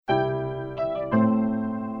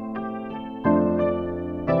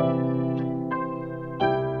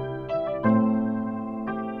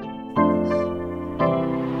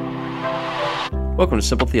Welcome to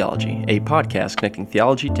Simple Theology, a podcast connecting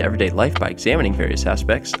theology to everyday life by examining various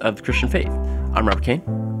aspects of the Christian faith. I'm Robert Kane.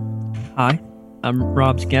 Hi, I'm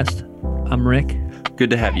Rob's guest. I'm Rick.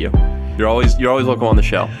 Good to have you. You're always welcome on the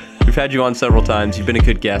show. We've had you on several times. You've been a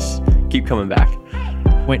good guest. Keep coming back.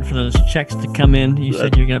 Waiting for those checks to come in. You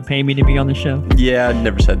said you were going to pay me to be on the show. Yeah, I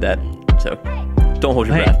never said that. So don't hold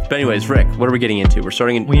your breath. But anyways, Rick, what are we getting into? We're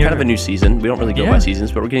starting kind of a new season. We don't really go by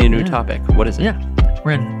seasons, but we're getting a new topic. What is it? Yeah,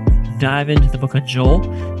 we're going to dive into the book of Joel.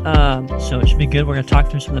 So it should be good. We're going to talk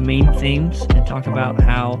through some of the main themes and talk about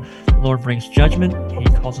how the Lord brings judgment. He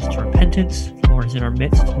calls us to repentance. The Lord is in our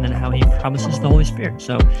midst, and then how he promises the Holy Spirit.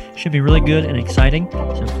 So it should be really good and exciting.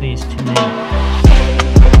 So please tune in.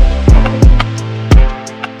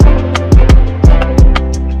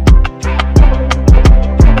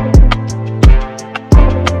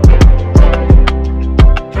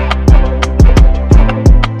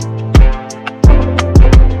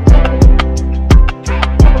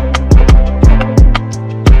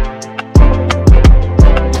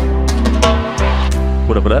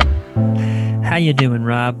 How you doing,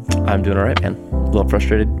 Rob? I'm doing all right, man. A little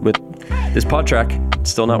frustrated with this pod track. It's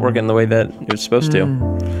still not working the way that it was supposed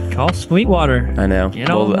to. Call Sweetwater. I know. I did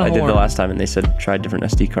the horn. last time, and they said try a different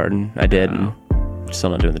SD card, and I did, and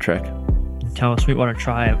still not doing the trick. Tell Sweetwater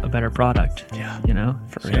try a better product. Yeah. You know?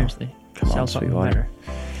 For real. Seriously. Come Sell on, something Sweetwater.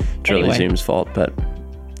 better. It's really Anyway. Zoom's fault, but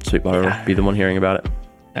Sweetwater will be the one hearing about it.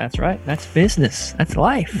 That's right. That's business. That's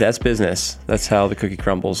life. That's business. That's how the cookie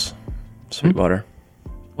crumbles. Sweetwater.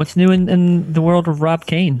 What's new in the world of Rob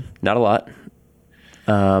Kane? Not a lot.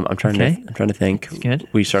 I'm trying to think. That's good.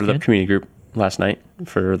 We started That's up good. community group last night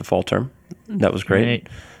for the fall term. That was great.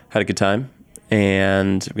 Had a good time,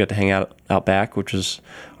 and we got to hang out back, which was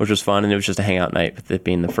fun. And it was just a hangout night, with it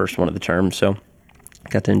being the first one of the term. So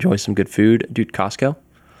got to enjoy some good food. Dude, Costco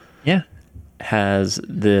has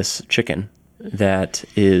this chicken that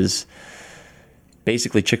is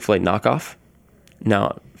basically Chick-fil-A knockoff.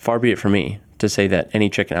 Now, far be it from me to say that any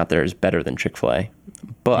chicken out there is better than Chick-fil-A,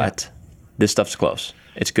 but this stuff's close.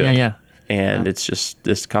 It's good. And it's just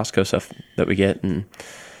this Costco stuff that we get, and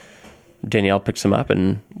Danielle picked some up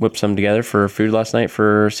and whipped some together for food last night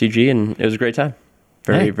for CG, and it was a great time.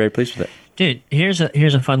 Very pleased with it. Dude, here's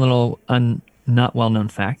a fun little not well-known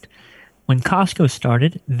fact. When Costco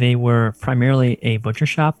started, they were primarily a butcher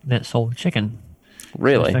shop that sold chicken.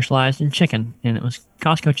 Really? So specialized in chicken, and it was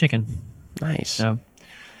Costco chicken. Nice. So,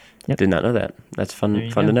 Did not know that. That's fun There you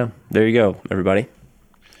to go. know. There you go, everybody.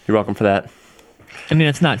 You're welcome for that. I mean,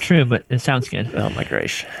 it's not true, but it sounds good. Oh my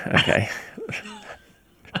gosh. Okay.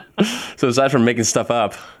 So aside from making stuff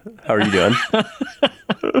up, how are you doing?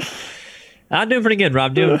 I'm doing pretty good,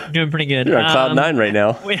 Rob. Doing pretty good. You're on cloud nine right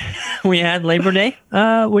now. We had Labor Day,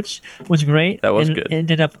 which was great. That was and good.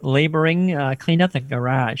 Ended up laboring, cleaned up the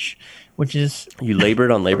garage, which is You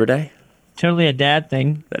labored on Labor Day? totally a dad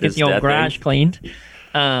thing. That Get is the old dad garage thing. cleaned.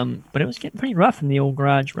 But it was getting pretty rough in the old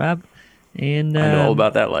garage, Rob. And I know all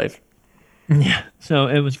about that life. yeah, so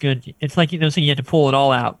it was good. It's like, so you had to pull it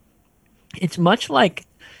all out. It's much like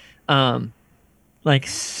sin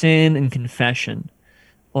and confession.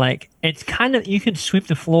 Like, it's kind of, you could sweep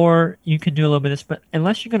the floor, you could do a little bit of this, but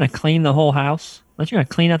unless you're going to clean the whole house, unless you're going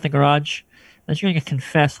to clean out the garage, unless you're going to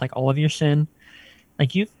confess like all of your sin,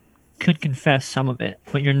 like you could confess some of it,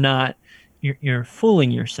 but you're not, you're fooling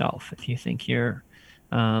yourself if you think you're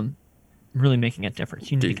really making a difference.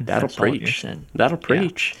 You need to Dude, confess that'll all of your preach. sin. That'll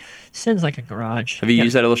preach. Sin's like a garage. Have you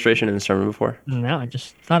used that illustration in the sermon before? No, I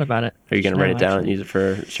just thought about it. Are you going to No, write it down and actually. use it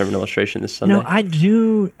for sermon illustration this Sunday? No, I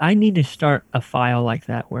do. I need to start a file like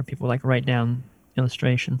that where people like write down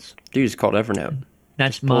illustrations. Dude, it's called Evernote.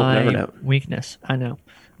 That's pull up my Evernote. weakness. I know.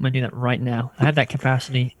 I'm gonna do that right now. I have that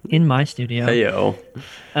capacity in my studio. Hey-yo.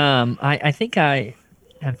 I think I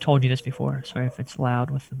have told you this before. Sorry if it's loud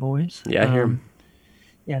with the boys. Yeah, I hear 'em.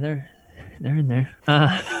 Yeah, they're in there.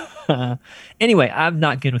 Anyway, I'm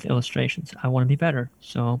not good with illustrations. I want to be better,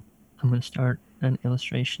 so I'm gonna start an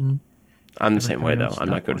illustration. I'm the same way, though. Evernote's I'm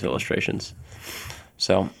not not good with working. illustrations.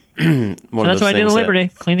 So, So that's what I did on Labor Day.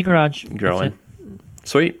 Clean the garage. That's Growing. it.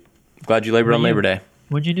 Sweet. Glad you labored What on about you? Labor Day.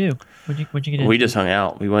 What'd you do? What'd you get into? We just hung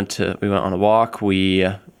out. We went on a walk. We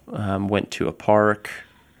went to a park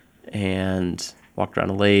and walked around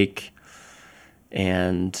a lake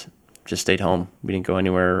and just stayed home. We didn't go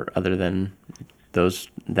anywhere other than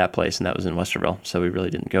that place, and that was in Westerville. So we really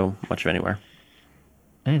didn't go much of anywhere.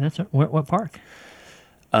 Hey, what park?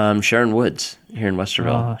 Sharon Woods here in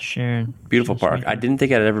Westerville. Oh, Sharon. Beautiful She's a park. sweetheart. I didn't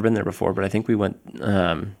think I'd ever been there before, but I think we went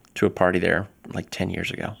to a party there like 10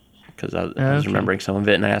 years ago because I was Okay. remembering some of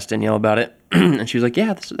it, and I asked Danielle about it, and she was like,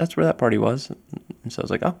 yeah, that's where that party was. And so I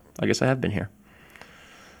was like, oh, I guess I have been here.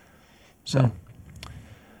 So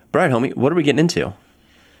All right, homie, what are we getting into?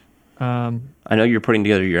 I know you're putting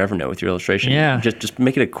together your Evernote with your illustration. Yeah. Just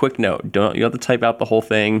make it a quick note. You don't have to type out the whole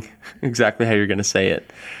thing exactly how you're going to say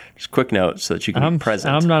it. Just quick note so that you can be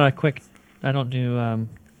present. I'm not a quick. I don't do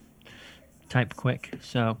type quick.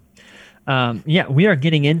 So, we are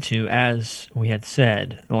getting into, as we had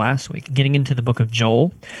said last week, getting into the book of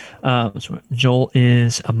Joel. So Joel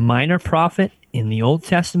is a minor prophet in the Old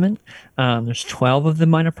Testament. There's 12 of the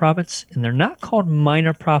minor prophets, and they're not called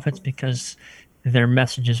minor prophets because their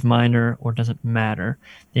message is minor or doesn't matter.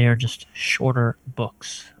 They are just shorter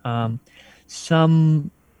books.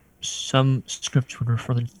 Some scripts would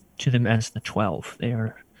refer to them as the 12. They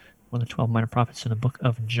are one of the 12 minor prophets in the book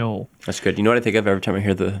of Joel. That's good. You know what I think of every time I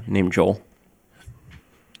hear the name Joel?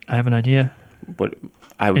 I have an idea. What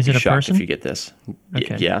I would Is be it a shocked person? if you get this.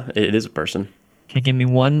 Okay. Yeah, it is a person. Okay, give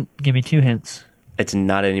me 2 hints. It's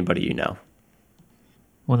not anybody you know.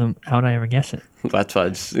 Well, then how would I ever guess it? That's what I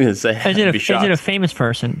was going to say. Is it a famous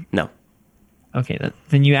person? No. Okay,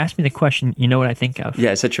 then you asked me the question. You know what I think of.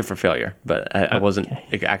 Yeah, I set you up for failure, but I wasn't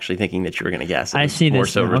actually thinking that you were going to guess. I see this. More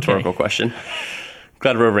so a now. rhetorical question.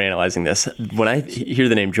 Glad we're overanalyzing this. When I hear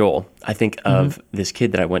the name Joel, I think of this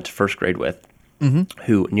kid that I went to first grade with,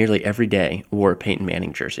 who nearly every day wore a Peyton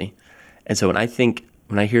Manning jersey. And so when I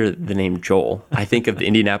hear the name Joel, I think of the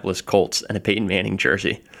Indianapolis Colts and a Peyton Manning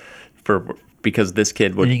jersey, because this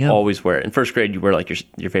kid would always wear it. In first grade, you wear like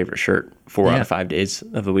your favorite shirt 4 out of 5 days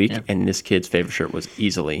of the week, and this kid's favorite shirt was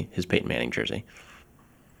easily his Peyton Manning jersey.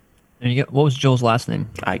 There you go. What was Joel's last name?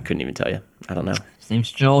 I couldn't even tell you. I don't know. His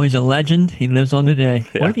name's Joel. He's a legend. He lives on today.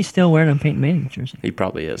 Yeah. What if he's still wearing a Peyton Manning jersey? He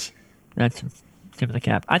probably is. That's a tip of the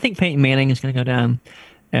cap. I think Peyton Manning is going to go down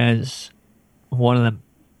as one of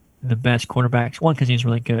the best quarterbacks. One, because he's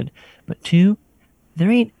really good. But two,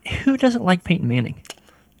 who doesn't like Peyton Manning?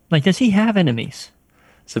 Like, does he have enemies?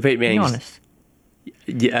 So Peyton Manning. Be honest.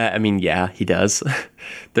 Yeah, I mean, yeah, he does.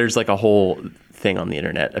 There's like a whole thing on the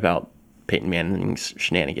internet about Peyton Manning's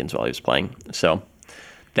shenanigans while he was playing. So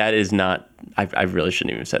that is not. I really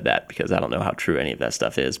shouldn't even have said that because I don't know how true any of that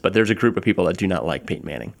stuff is. But there's a group of people that do not like Peyton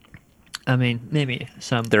Manning. I mean, maybe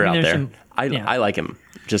some. They're out there. Yeah. I like him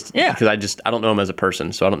just because I don't know him as a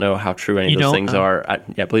person, so I don't know how true any of those things are.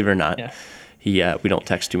 Believe it or not, we don't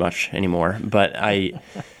text too much anymore. But I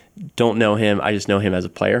don't know him. I just know him as a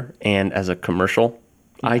player and as a commercial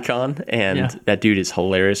icon. And that dude is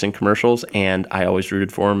hilarious in commercials. And I always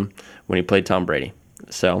rooted for him when he played Tom Brady.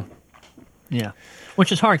 So yeah,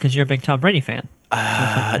 which is hard because you're a big Tom Brady fan. No,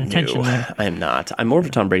 I am not. I'm more of a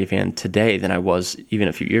Tom Brady fan today than I was even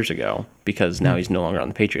a few years ago because now he's no longer on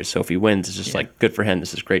the Patriots. So if he wins, it's just like good for him.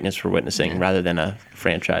 This is greatness for witnessing rather than a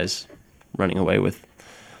franchise running away with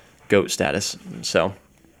GOAT status. So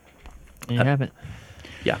there you have it.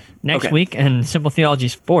 Yeah. Next week in Simple Theology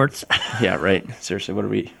Sports. Yeah, right. Seriously, what are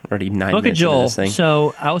we already 9 Look minutes at Joel. into this thing?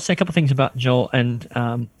 So I will say a couple things about Joel,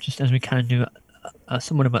 and just as we kind of do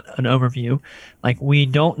somewhat of an overview, like we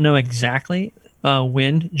don't know exactly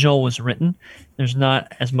when Joel was written. There's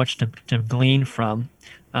not as much to glean from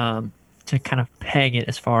to kind of peg it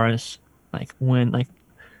as far as when it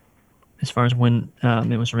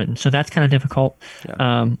was written. So that's kind of difficult.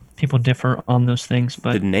 Yeah. People differ on those things,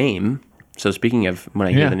 but the name. So speaking of when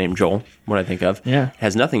I hear the name Joel, what I think of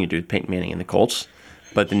has nothing to do with Peyton Manning and the Colts,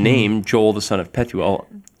 but the name Joel, the son of Pethuel,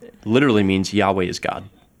 literally means Yahweh is God.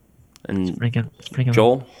 And it's pretty good. It's pretty good.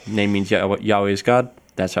 Joel, name means Yahweh is God.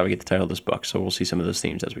 That's how we get the title of this book. So we'll see some of those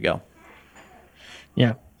themes as we go.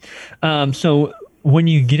 Yeah. So when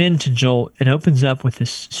you get into Joel, it opens up with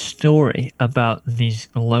this story about these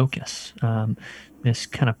locusts, this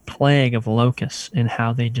kind of plague of locusts and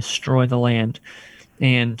how they destroy the land.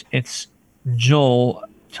 And it's Joel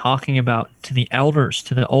talking about to the elders,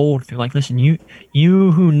 to the old, they're like, listen, you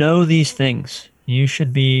who know these things, you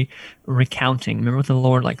should be recounting. Remember with the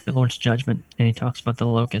Lord's judgment, and he talks about the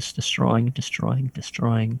locusts destroying,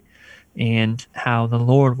 and how the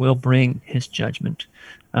Lord will bring his judgment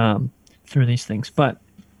through these things. But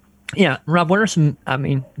yeah, Rob, what are some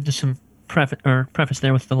preface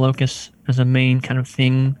there with the locusts as a main kind of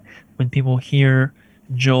thing when people hear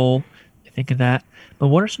Joel, they think of that. But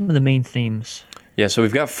what are some of the main themes? Yeah, so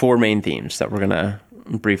we've got 4 main themes that we're going to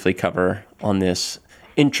briefly cover on this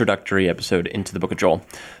introductory episode into the book of Joel.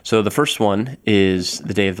 So the first one is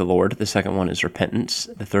the day of the Lord. The second one is repentance.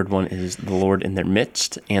 The third one is the Lord in their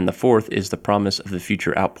midst. And the fourth is the promise of the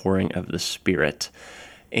future outpouring of the Spirit.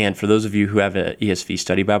 And for those of you who have an ESV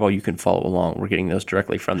study Bible, you can follow along. We're getting those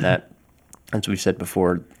directly from that. As we've said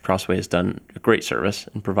before, Crossway has done a great service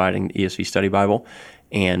in providing the ESV Study Bible.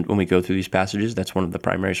 And when we go through these passages, that's one of the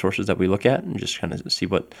primary sources that we look at and just kind of see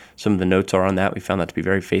what some of the notes are on that. We found that to be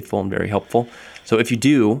very faithful and very helpful. So if you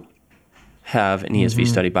do have an ESV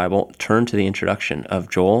Study Bible, turn to the introduction of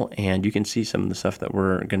Joel, and you can see some of the stuff that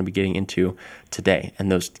we're going to be getting into today.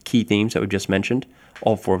 And those key themes that we just mentioned,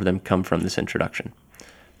 all 4 of them come from this introduction.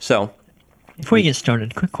 So, before you get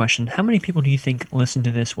started, quick question. How many people do you think listen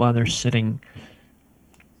to this while they're sitting?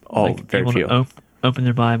 Very few. To open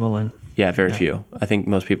their Bible and... Yeah, very few. I think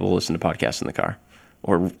most people listen to podcasts in the car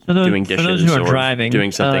or doing dishes for those who are or driving,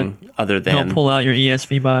 doing something other than... Don't pull out your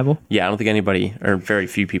ESV Bible. Yeah, I don't think anybody or very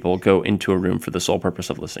few people go into a room for the sole purpose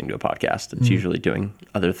of listening to a podcast. It's usually doing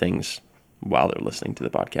other things while they're listening to the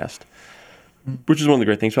podcast, which is one of the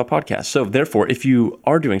great things about podcasts. So therefore, if you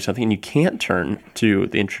are doing something and you can't turn to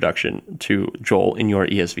the introduction to Joel in your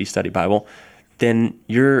ESV Study Bible, then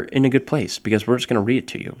you're in a good place because we're just going to read it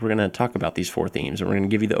to you. We're going to talk about these 4 themes, and we're going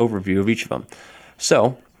to give you the overview of each of them.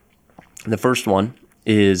 So the first one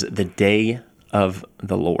is the day of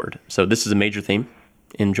the Lord. So this is a major theme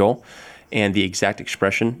in Joel, and the exact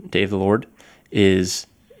expression, day of the Lord, is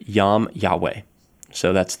Yom Yahweh.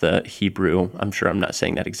 So that's the Hebrew. I'm sure I'm not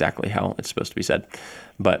saying that exactly how it's supposed to be said,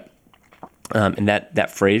 but and that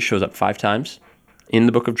phrase shows up 5 times in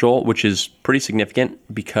the book of Joel, which is pretty significant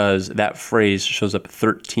because that phrase shows up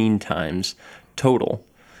 13 times total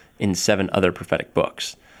in 7 other prophetic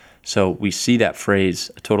books. So we see that phrase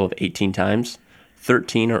a total of 18 times.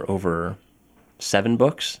 13 are over 7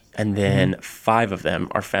 books, and then 5 of them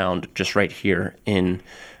are found just right here in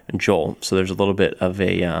Joel. So there's a little bit of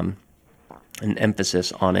an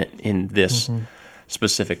emphasis on it in this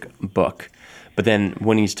specific book. But then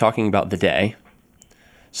when he's talking about the day,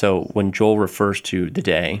 so when Joel refers to the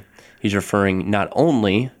day, he's referring not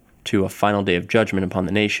only to a final day of judgment upon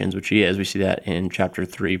the nations, which he is, we see that in chapter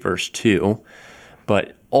 3, verse 2,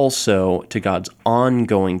 but also to God's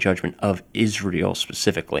ongoing judgment of Israel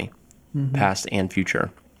specifically, past and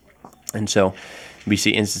future. And so we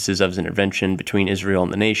see instances of his intervention between Israel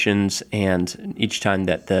and the nations, and each time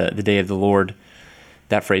that the day of the Lord,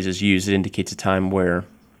 that phrase is used, it indicates a time where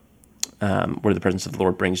the presence of the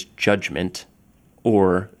Lord brings judgment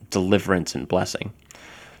or deliverance and blessing.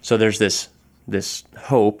 So there's this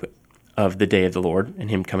hope of the day of the Lord and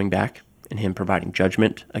him coming back and him providing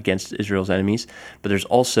judgment against Israel's enemies. But there's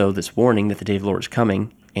also this warning that the day of the Lord is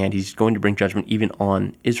coming and he's going to bring judgment even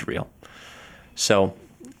on Israel. So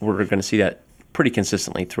we're going to see that pretty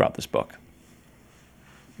consistently throughout this book.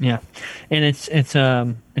 Yeah, and it's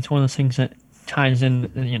one of those things that ties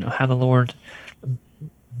in, how the Lord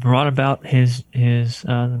brought about his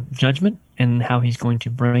judgment and how he's going to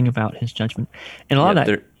bring about his judgment, and a lot of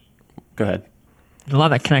that. Go ahead. A lot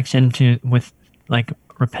of that connects into with like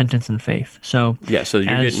repentance and faith. So yeah, so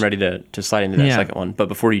you're getting ready to slide into that second one, but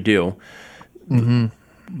before you do,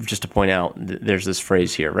 just to point out, there's this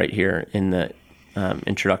phrase here, right here in the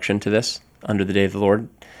introduction to this, under the day of the Lord,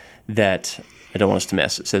 that I don't want us to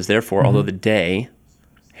miss. It says, therefore, although the day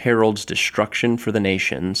heralds destruction for the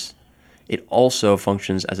nations, it also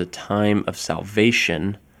functions as a time of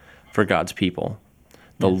salvation for God's people.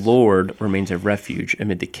 The Lord remains a refuge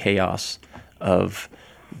amid the chaos of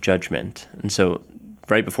judgment. And so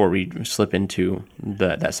right before we slip into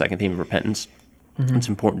that second theme of repentance, it's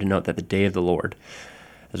important to note that the day of the Lord,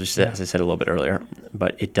 as I said a little bit earlier,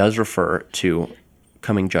 but it does refer to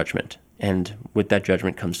coming judgment. And with that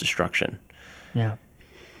judgment comes destruction. Yeah.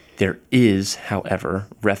 There is, however,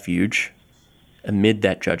 refuge amid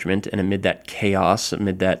that judgment and amid that chaos,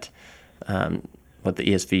 amid that, what the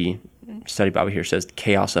ESV Study Bible here says,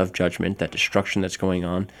 chaos of judgment, that destruction that's going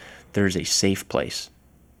on. There's a safe place.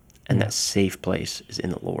 And that safe place is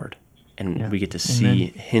in the Lord. And we get to see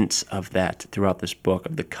hints of that throughout this book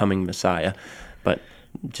of the coming Messiah. But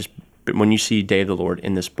when you see Day of the Lord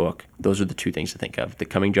in this book, those are the 2 things to think of. The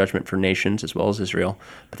coming judgment for nations as well as Israel,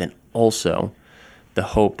 but then also the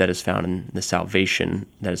hope that is found in the salvation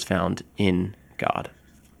that is found in God.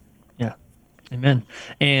 Yeah. Amen.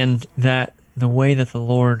 And that the way that the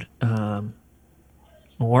Lord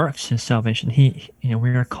works his salvation, we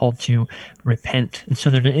are called to repent. And so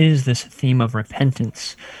there is this theme of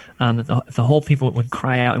repentance, that the whole people would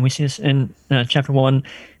cry out. And we see this in chapter 1,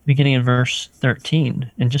 beginning in verse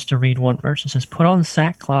 13. And just to read one verse, it says, put on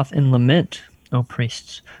sackcloth and lament, O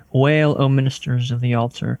priests. Wail, O ministers of the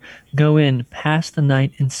altar. Go in, pass the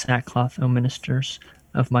night in sackcloth, O ministers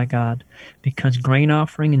of my God, because grain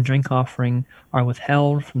offering and drink offering are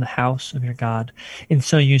withheld from the house of your God. And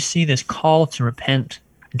so you see this call to repent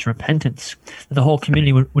into repentance. That the whole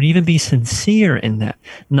community would even be sincere in that,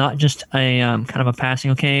 not just a kind of a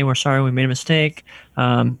passing, okay, we're sorry, we made a mistake,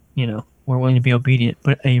 we're willing to be obedient,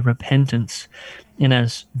 but a repentance. And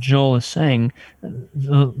as Joel is saying,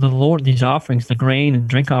 the Lord, these offerings, the grain and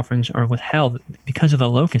drink offerings are withheld because of the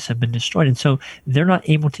locusts have been destroyed. And so they're not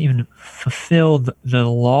able to even fulfill the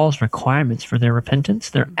law's requirements for their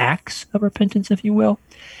repentance, their acts of repentance, if you will,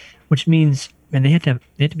 which means, and they have to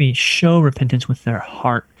show repentance with their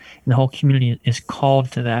heart. And the whole community is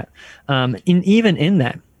called to that. Even in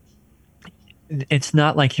that, it's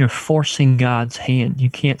not like you're forcing God's hand. You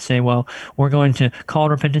can't say, well, we're going to call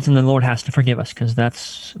repentance and the Lord has to forgive us, because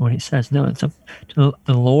that's what he says. No, it's up to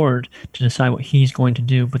the Lord to decide what he's going to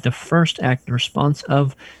do. But the first act, the response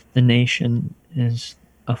of the nation is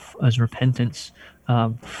repentance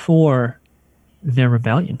for their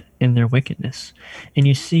rebellion and their wickedness. And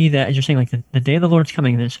you see that, as you're saying, like the day of the Lord's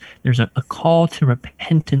coming, there's a call to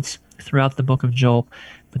repentance throughout the book of Joel.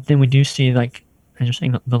 But then we do see, like, as you're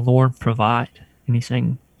saying, the Lord provide. And he's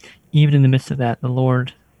saying, even in the midst of that, the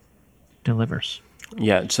Lord delivers.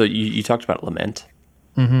 Yeah, so you talked about lament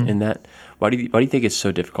in that. Why do you think it's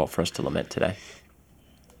so difficult for us to lament today?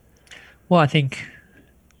 Well, I think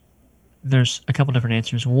there's a couple different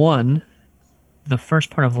answers. One, the first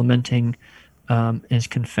part of lamenting is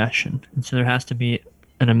confession. And so there has to be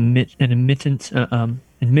an admission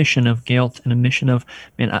of guilt, an admission of,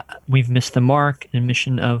 man, we've missed the mark, an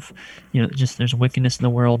admission of, just there's wickedness in the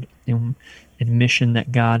world, and admission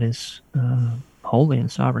that God is holy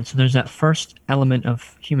and sovereign. So there's that first element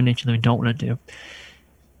of human nature that we don't want to do.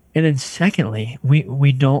 And then secondly,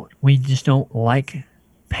 we just don't like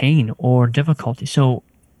pain or difficulty. So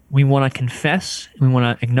we want to confess, and we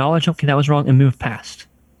want to acknowledge, okay, that was wrong, and move past.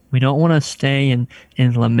 We don't want to stay and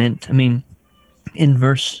lament. I mean, in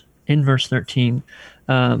verse 13,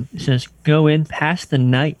 it says, "Go in, pass the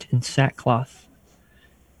night in sackcloth,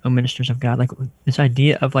 O ministers of God." Like this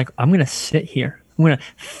idea of, like, I'm going to sit here. I'm going to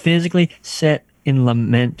physically sit and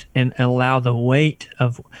lament and allow the weight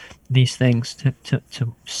of these things to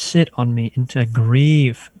sit on me, and to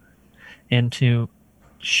grieve and to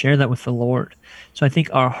share that with the Lord. So I think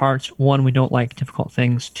our hearts, one, we don't like difficult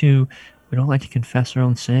things. Two, we don't like to confess our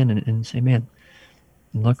own sin and say, man,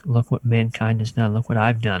 look what mankind has done. Look what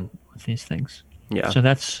I've done with these things. Yeah. So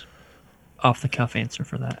that's off the cuff answer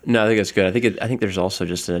for that. No, I think it's good. I think there's also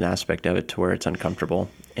just an aspect of it to where it's uncomfortable,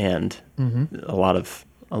 and a lot of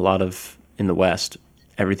in the West,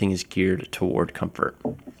 everything is geared toward comfort.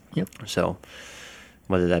 Yep. So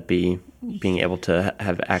whether that be being able to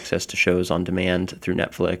have access to shows on demand through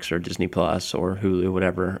Netflix or Disney Plus or Hulu,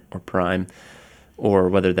 whatever, or Prime, or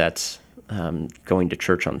whether that's going to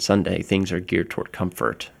church on Sunday, things are geared toward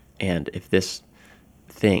comfort. And if this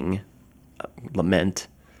thing, lament,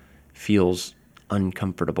 feels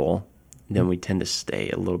uncomfortable, then we tend to stay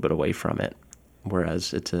a little bit away from it.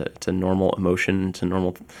 Whereas it's a normal emotion, it's a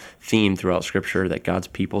normal theme throughout Scripture that God's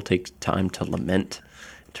people take time to lament,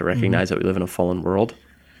 to recognize that we live in a fallen world,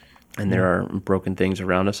 and there are broken things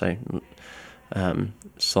around us. I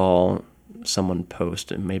saw someone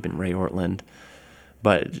post, it may have been Ray Ortland,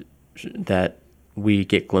 but that we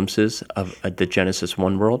get glimpses of the Genesis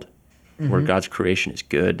 1 world, where God's creation is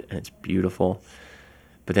good and it's beautiful.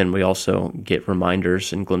 But then we also get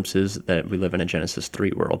reminders and glimpses that we live in a Genesis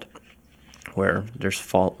 3 world, where there's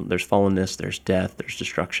fallenness, there's death, there's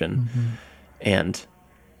destruction. And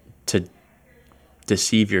to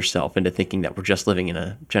deceive yourself into thinking that we're just living in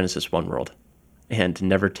a Genesis 1 world, and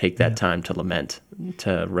never take that time to lament,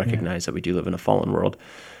 to recognize that we do live in a fallen world,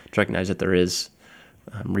 to recognize that there is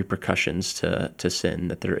repercussions to sin,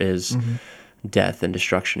 that there is death and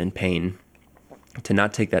destruction and pain. To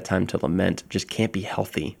not take that time to lament just can't be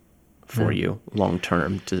healthy for you long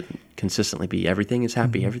term. To consistently be everything is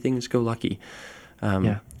happy, everything is go lucky.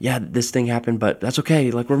 This thing happened, but that's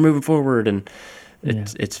okay. Like, we're moving forward, and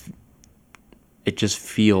it just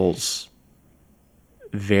feels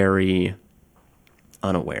very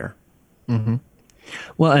unaware.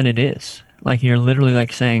 Well, and it is. Like, you're literally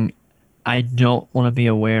like saying, I don't want to be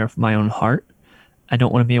aware of my own heart. I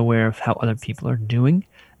don't want to be aware of how other people are doing.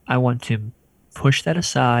 I want to push that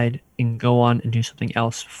aside and go on and do something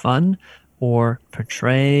else fun, or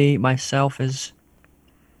portray myself as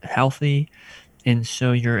healthy. And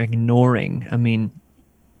so you're ignoring. I mean,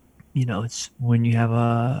 it's when you have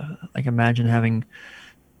imagine having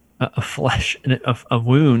a flesh, a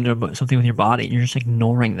wound or something with your body, and you're just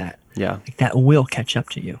ignoring that. Yeah. Like, that will catch up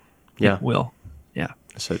to you. Yeah. It will. Yeah.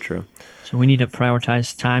 So true. So we need to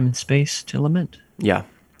prioritize time and space to lament. Yeah.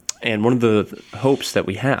 And one of the hopes that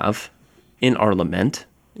we have in our lament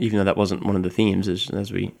even though that wasn't one of the themes, it's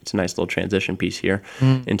a nice little transition piece here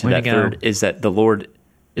into way that to go. third, is that the Lord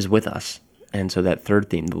is with us. And so that third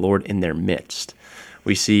theme, the Lord in their midst,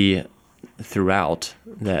 we see throughout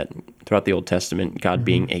the Old Testament, God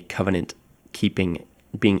being of covenant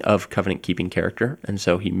keeping character. And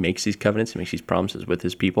so he makes these covenants, he makes these promises with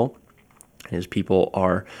his people. And his people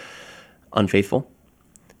are unfaithful.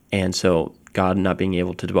 And so God, not being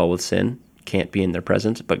able to dwell with sin, can't be in their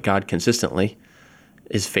presence, but God consistently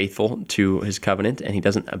is faithful to his covenant, and he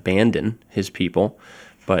doesn't abandon his people,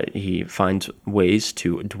 but he finds ways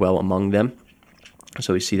to dwell among them.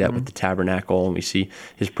 So we see that with the tabernacle, and we see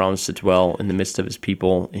his promise to dwell in the midst of his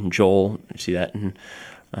people in Joel. We see that in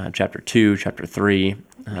chapter 2, chapter 3,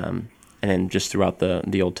 and then just throughout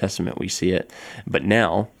the Old Testament we see it. But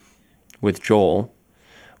now, with Joel,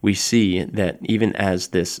 we see that even as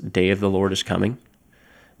this day of the Lord is coming,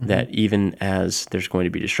 that even as there's going to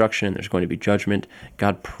be destruction, there's going to be judgment,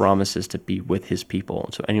 God promises to be with his people.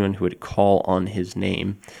 And so anyone who would call on his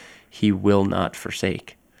name, he will not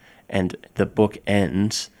forsake. And the book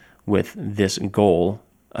ends with this goal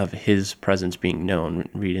of his presence being known.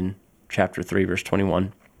 Read in chapter 3, verse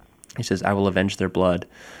 21. He says, I will avenge their blood.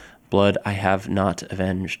 Blood I have not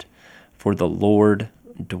avenged, for the Lord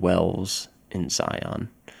dwells in Zion.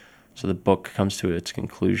 So the book comes to its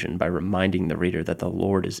conclusion by reminding the reader that the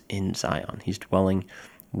Lord is in Zion. He's dwelling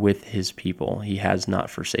with his people. He has not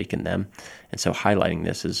forsaken them. And so highlighting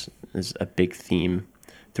this is a big theme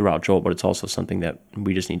throughout Joel, but it's also something that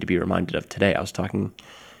we just need to be reminded of today. I was talking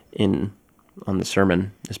on the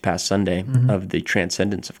sermon this past Sunday of the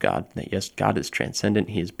transcendence of God, that yes, God is transcendent.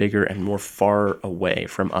 He is bigger and more far away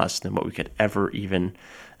from us than what we could ever even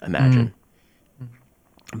imagine.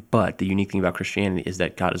 But the unique thing about Christianity is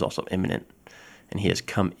that God is also immanent, and he has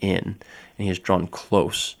come in, and he has drawn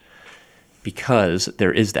close because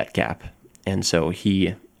there is that gap. And so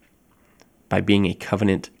he, by being a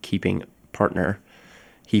covenant-keeping partner,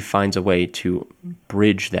 he finds a way to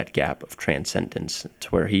bridge that gap of transcendence to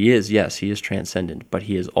where he is transcendent, but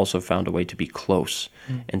he has also found a way to be close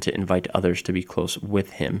and to invite others to be close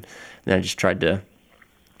with him. And I just tried to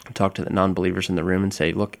talk to the non-believers in the room and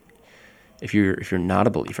say, look, if you're not a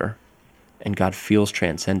believer and God feels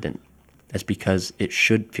transcendent, that's because it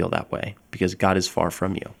should feel that way, because God is far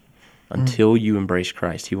from you. Until you embrace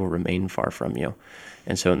Christ, he will remain far from you.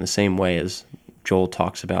 And so in the same way as Joel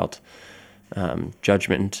talks about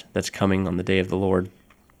judgment that's coming on the day of the Lord,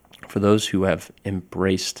 for those who have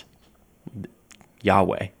embraced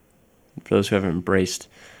Yahweh, for those who have embraced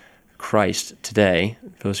Christ today,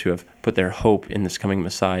 those who have put their hope in this coming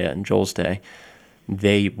Messiah in Joel's day,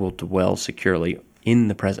 they will dwell securely in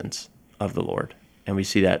the presence of the Lord. And we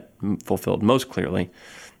see that fulfilled most clearly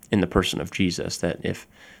in the person of Jesus, that if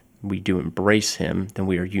we do embrace him, then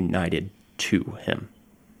we are united to him.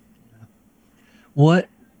 What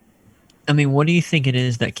do you think it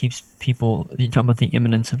is that keeps people, you talk about the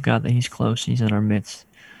immanence of God, that he's close, he's in our midst.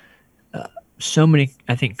 So many,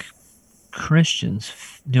 I think, Christians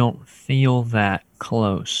don't feel that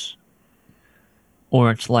close. Or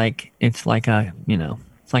it's like a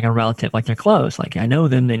relative, like they're close. Like I know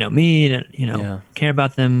them, they know me, and care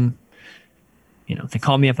about them. They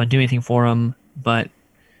call me if I do anything for them, but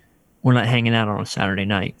we're not hanging out on a Saturday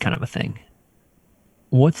night, kind of a thing.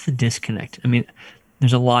 What's the disconnect? I mean,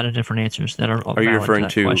 there's a lot of different answers that are. Are you referring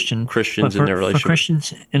to question. Christians in their relationship? For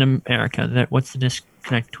Christians in America, what's the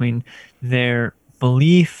disconnect between their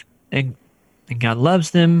belief that God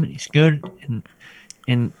loves them, he's good,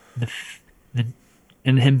 and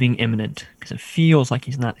and him being immanent, because it feels like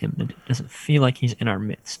he's not immanent. It doesn't feel like he's in our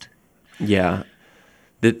midst. Yeah.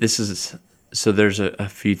 So there's a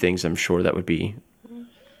few things I'm sure that would be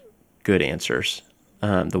good answers.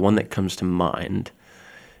 The one that comes to mind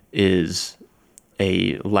is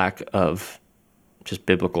a lack of just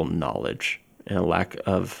biblical knowledge and a lack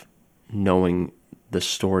of knowing the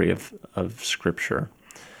story of Scripture.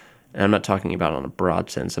 And I'm not talking about on a broad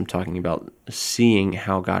sense. I'm talking about seeing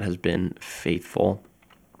how God has been faithful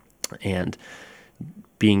and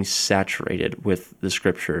being saturated with the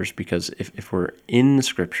Scriptures, because if we're in the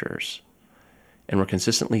Scriptures and we're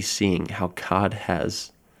consistently seeing how God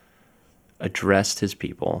has addressed his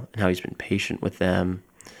people and how he's been patient with them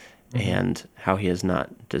and how he has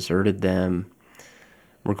not deserted them,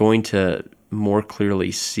 we're going to more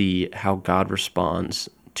clearly see how God responds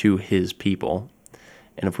to his people.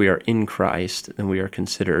 And if we are in Christ, then we are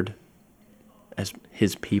considered as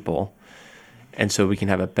his people. And so we can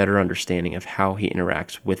have a better understanding of how he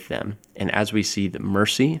interacts with them. And as we see the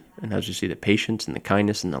mercy, and as we see the patience and the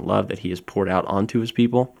kindness and the love that he has poured out onto his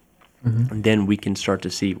people, then we can start to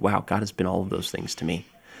see, wow, God has been all of those things to me.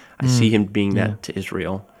 I see him being that to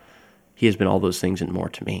Israel. He has been all those things and more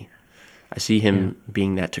to me. I see him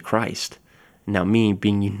being that to Christ. Now me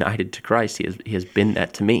being united to Christ, he has been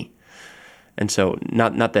that to me. And so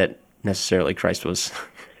not that necessarily Christ was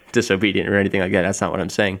disobedient or anything like that. That's not what I'm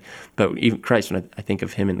saying. But even Christ, when I think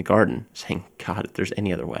of him in the garden, saying, God, if there's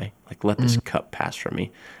any other way, like let this cup pass from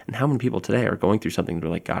me. And how many people today are going through something, they're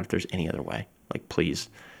like, God, if there's any other way, like please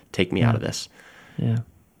take me out of this. Yeah.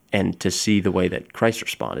 And to see the way that Christ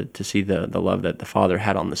responded, to see the love that the Father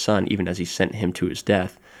had on the Son, even as he sent him to his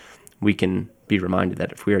death, we can be reminded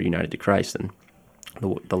that if we are united to Christ, then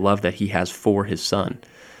the love that he has for his Son,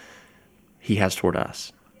 he has toward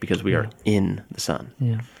us, because we are in the Son.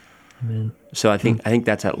 Yeah. Amen. So I think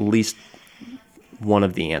that's at least one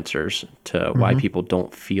of the answers to why people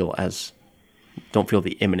don't feel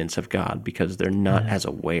the imminence of God, because they're not as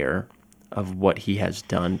aware of what he has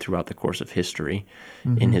done throughout the course of history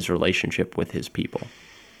in his relationship with his people.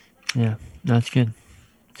 Yeah, that's good.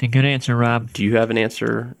 It's a good answer, Rob. Do you have an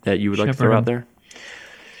answer that you would like to throw out there?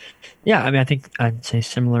 Yeah, I mean, I think I'd say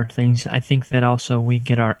similar things. I think that also we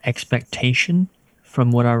get our expectation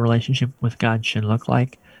from what our relationship with God should look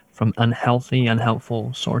like from unhealthy,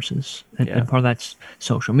 unhelpful sources. And part of that's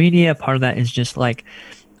social media. Part of that is just like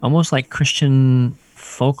almost like Christian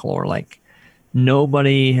folklore. Like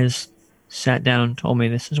nobody has sat down and told me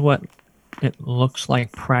this is what it looks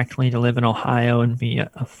like practically to live in Ohio and be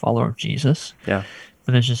a follower of Jesus. Yeah.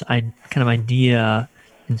 But there's this kind of idea,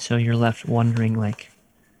 and so you're left wondering, like,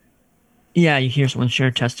 yeah, you hear someone share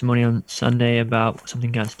testimony on Sunday about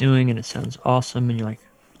something God's doing, and it sounds awesome, and you're like,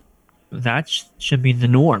 that should be the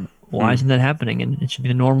norm. Why isn't that happening? And it should be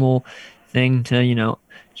the normal thing to,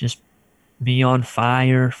 just be on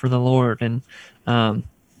fire for the Lord. And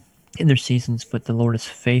in their seasons, but the Lord is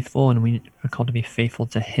faithful, and we are called to be faithful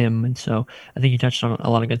to Him. And so I think you touched on a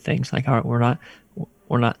lot of good things. Like we're not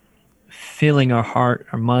filling our heart,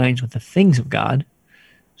 our minds with the things of God.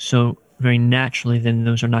 So very naturally, then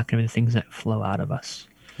those are not going to be the things that flow out of us.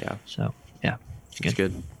 Yeah. So yeah, it's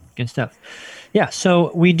good. Good stuff. Yeah.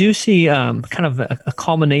 So we do see kind of a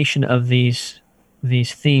culmination of these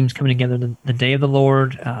themes coming together: the day of the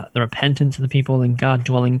Lord, the repentance of the people, and God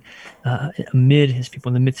dwelling amid His people,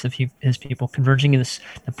 in the midst of His people, converging in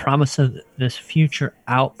the promise of this future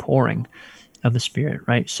outpouring of the Spirit.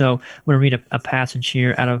 Right. So I'm going to read a passage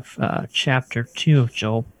here out of chapter 2 of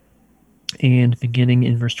Joel, and beginning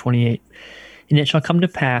in verse 28. And it shall come to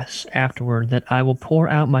pass afterward that I will pour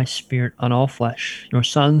out my Spirit on all flesh. Your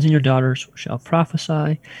sons and your daughters shall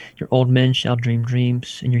prophesy, your old men shall dream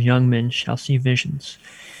dreams, and your young men shall see visions.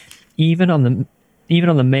 Even on the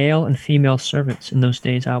male and female servants in those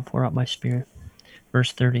days I will pour out my Spirit.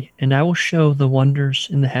 Verse 30. And I will show the wonders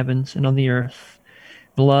in the heavens and on the earth,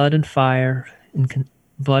 blood and fire, and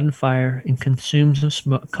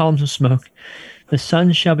columns of smoke. The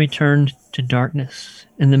sun shall be turned to darkness,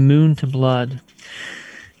 and the moon to blood,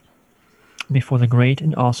 before the great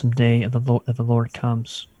and awesome day of the Lord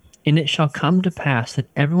comes. And it shall come to pass that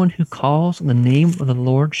everyone who calls on the name of the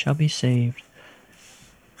Lord shall be saved.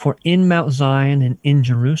 For in Mount Zion and in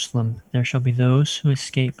Jerusalem there shall be those who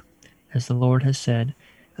escape, as the Lord has said.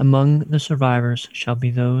 Among the survivors shall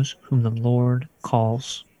be those whom the Lord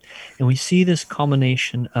calls. And we see this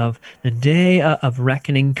culmination of the day of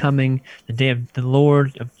reckoning coming, the day of the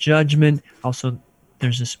Lord of judgment. Also,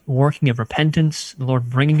 there's this working of repentance, the Lord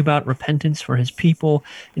bringing about repentance for His people,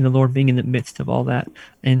 and the Lord being in the midst of all that.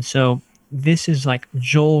 And so this is like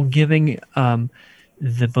Joel giving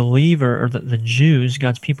the believer, or the Jews,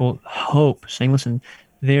 God's people, hope, saying, listen,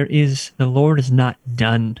 the Lord is not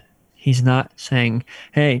done. He's not saying,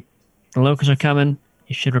 hey, the locusts are coming,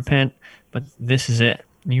 you should repent, but this is it.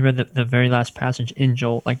 You read the very last passage in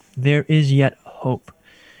Joel, like there is yet hope.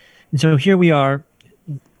 And so here we are.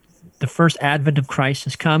 The first advent of Christ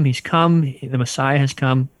has come. He's come. The Messiah has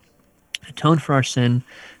come, atoned for our sin,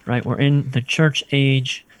 right? We're in the church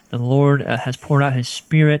age. The Lord has poured out His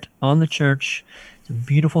Spirit on the church. It's a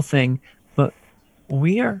beautiful thing. But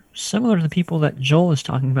we are similar to the people that Joel is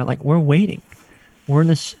talking about. Like we're waiting. We're in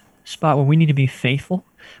this spot where we need to be faithful,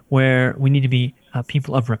 where we need to be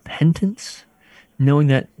people of repentance, knowing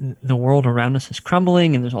that the world around us is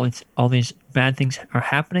crumbling and there's all these bad things are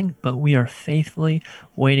happening, but we are faithfully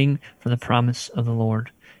waiting for the promise of the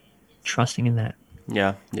Lord, trusting in that.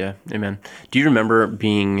 Yeah, amen. Do you remember I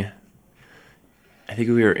think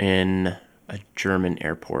we were in a German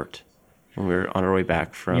airport when we were on our way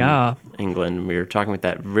back from England, and we were talking with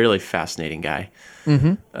that really fascinating guy.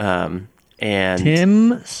 Mm-hmm. And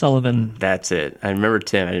Tim Sullivan. That's it. I remember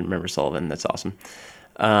Tim. I didn't remember Sullivan. That's awesome.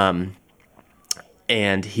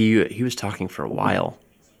 And he was talking for a while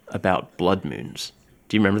about blood moons.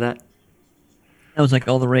 Do you remember that? That was like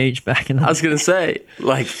all the rage back in the I was going to say,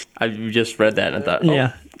 like, I just read that and I thought,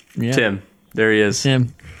 yeah. Tim, there he is.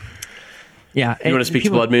 Tim. Yeah. You want to speak to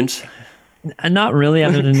blood moons? Not really,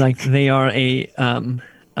 other than like they are a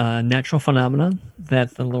natural phenomenon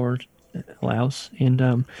that the Lord allows.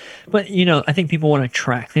 And but I think people want to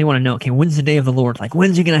track. They want to know, okay, when's the day of the Lord? Like,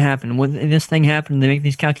 when's it going to happen? When this thing happened? They make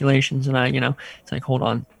these calculations, and it's like, hold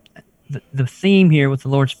on. The theme here, with the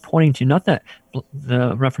Lord's pointing to, not that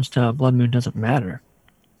the reference to blood moon doesn't matter.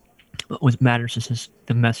 What matters is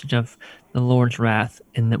the message of the Lord's wrath,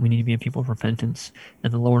 and that we need to be a people of repentance, that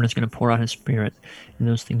the Lord is going to pour out His Spirit, and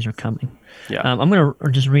those things are coming. Yeah. I'm going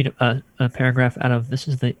to just read a paragraph out of, this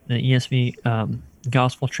is the ESV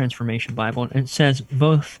Gospel Transformation Bible, and it says,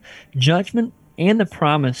 both judgment and the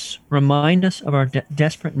promise remind us of our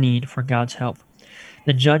desperate need for God's help.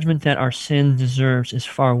 The judgment that our sin deserves is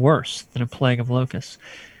far worse than a plague of locusts.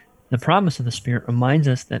 The promise of the Spirit reminds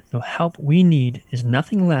us that the help we need is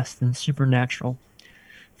nothing less than supernatural.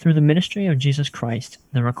 Through the ministry of Jesus Christ,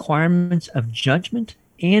 the requirements of judgment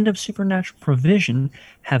and of supernatural provision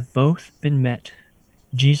have both been met.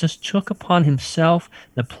 Jesus took upon Himself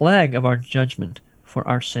the plague of our judgment for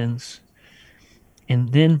our sins,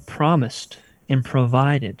 and then promised and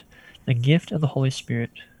provided the gift of the Holy Spirit.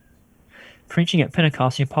 Preaching at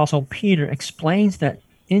Pentecost, the Apostle Peter explains that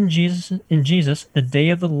in Jesus, the day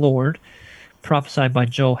of the Lord, prophesied by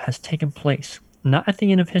Joel, has taken place, not at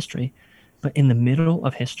the end of history, but in the middle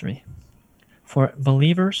of history. For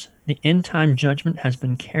believers, the end-time judgment has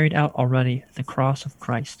been carried out already at the cross of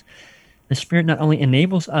Christ. The Spirit not only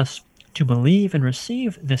enables us to believe and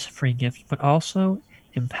receive this free gift, but also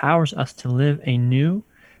empowers us to live a new,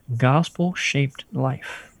 gospel-shaped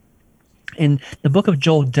life. And the book of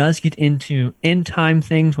Joel does get into end-time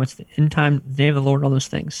things, what's the end-time, day of the Lord, all those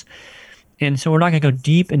things. And so we're not going to go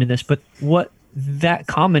deep into this, but what that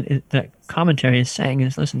commentary is saying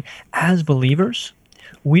is, listen, as believers,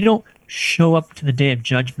 we don't show up to the day of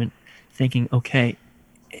judgment thinking, okay,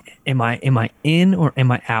 am I in or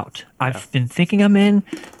am I out? I've been thinking I'm in,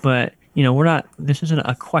 but we're not. This isn't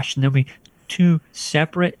a question. There'll be two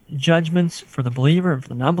separate judgments for the believer and for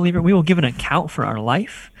the non-believer. We will give an account for our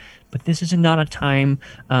life, but this is not a time.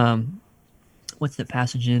 What's the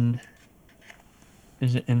passage in?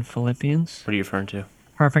 Is it in Philippians? What are you referring to?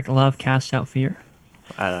 Perfect love casts out fear.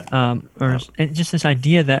 I don't or it's just this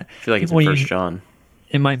idea that I feel like it's in 1 John.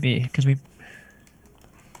 It might be, because we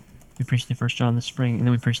preached the 1 John this spring, and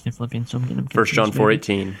then we preached the Philippians. So I'm getting 1 John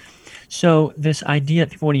 4:18. So this idea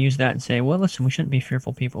that people want to use that and say, well, listen, we shouldn't be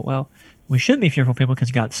fearful people. Well, we should be fearful people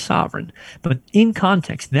because God's sovereign. But in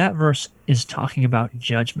context, that verse is talking about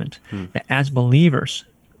judgment. That as believers,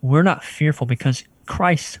 we're not fearful because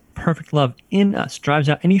Christ's perfect love in us drives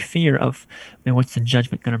out any fear of, what's the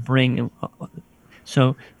judgment going to bring?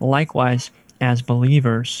 So likewise, as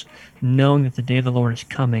believers, knowing that the day of the Lord is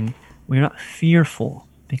coming, we're not fearful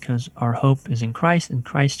because our hope is in Christ, and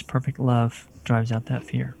Christ's perfect love drives out that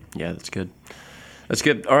fear. Yeah, that's good. That's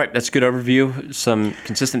good. All right, that's a good overview. Some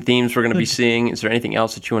consistent themes we're going to be seeing. Is there anything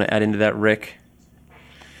else that you want to add into that, Rick?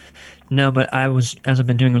 No, but as I've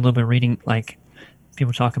been doing a little bit of reading, like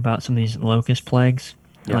people talk about some of these locust plagues,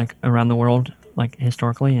 like around the world, like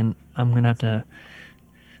historically, and I'm going to have to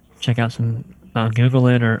check out some, Google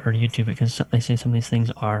it or YouTube it, because they say some of these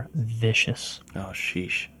things are vicious. Oh,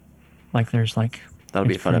 sheesh. Like there's like... That'll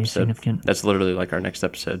be a fun episode. That's literally like our next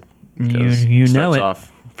episode. You know it.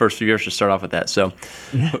 First few years to start off with that. So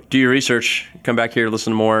do your research, come back here,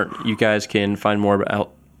 listen to more. You guys can find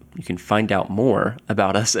out more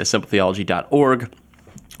about us at simpletheology.org.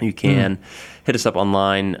 You can hit us up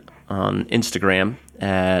online on Instagram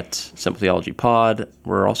at Simple Theology Pod.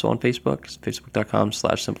 We're also on Facebook,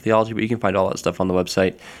 facebook.com/simpletheology, but you can find all that stuff on the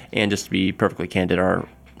website. And just to be perfectly candid, our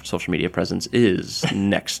social media presence is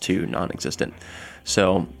next to non-existent.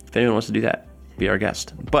 So if anyone wants to do that, be our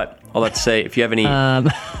guest. But all that to say, if you have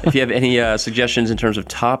any suggestions in terms of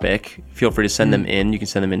topic, feel free to send them in. You can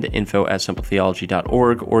send them into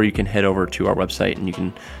info@simpletheology.org, or you can head over to our website and you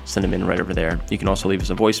can send them in right over there. You can also leave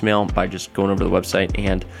us a voicemail by just going over to the website,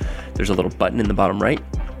 and there's a little button in the bottom right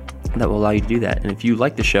that will allow you to do that. And if you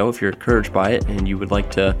like the show, if you're encouraged by it and you would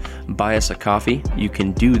like to buy us a coffee, you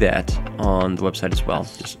can do that on the website as well.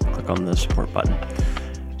 Just click on the support button.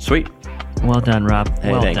 Sweet. Well done, Rob.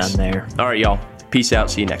 Hey, well thanks. done there. All right, y'all. Peace out.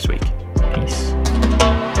 See you next week. Peace.